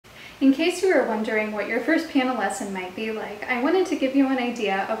In case you were wondering what your first piano lesson might be like, I wanted to give you an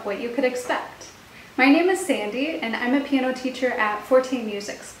idea of what you could expect. My name is Sandy, and I'm a piano teacher at Forté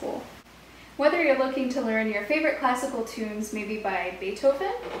Music School. Whether you're looking to learn your favorite classical tunes, maybe by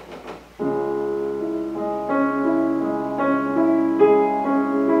Beethoven,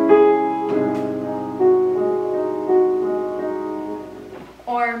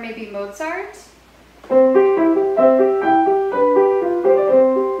 or maybe Mozart,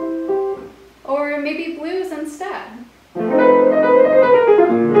 or maybe blues instead.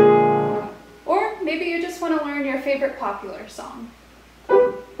 Or maybe you just want to learn your favorite popular song.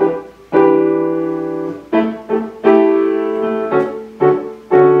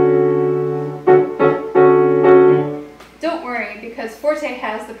 Don't worry, because Forté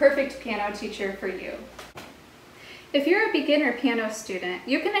has the perfect piano teacher for you. If you're a beginner piano student,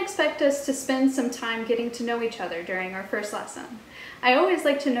 you can expect us to spend some time getting to know each other during our first lesson. I always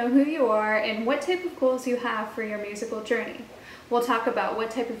like to know who you are and what type of goals you have for your musical journey. We'll talk about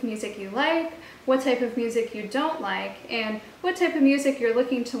what type of music you like, what type of music you don't like, and what type of music you're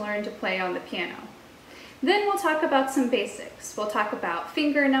looking to learn to play on the piano. Then we'll talk about some basics. We'll talk about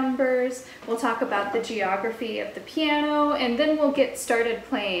finger numbers, we'll talk about the geography of the piano, and then we'll get started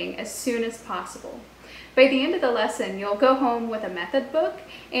playing as soon as possible. By the end of the lesson, you'll go home with a method book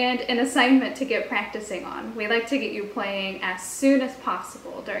and an assignment to get practicing on. We like to get you playing as soon as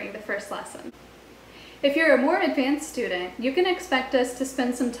possible during the first lesson. If you're a more advanced student, you can expect us to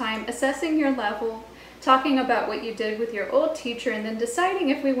spend some time assessing your level, talking about what you did with your old teacher, and then deciding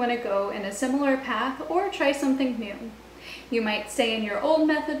if we want to go in a similar path or try something new. You might stay in your old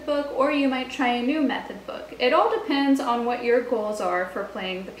method book, or you might try a new method book. It all depends on what your goals are for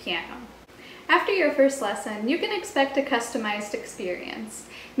playing the piano. After your first lesson, you can expect a customized experience.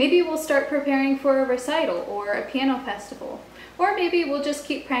 Maybe we'll start preparing for a recital or a piano festival, or maybe we'll just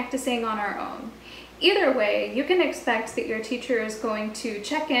keep practicing on our own. Either way, you can expect that your teacher is going to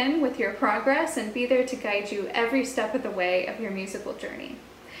check in with your progress and be there to guide you every step of the way of your musical journey.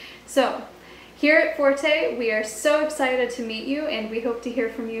 So, here at Forté, we are so excited to meet you, and we hope to hear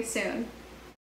from you soon.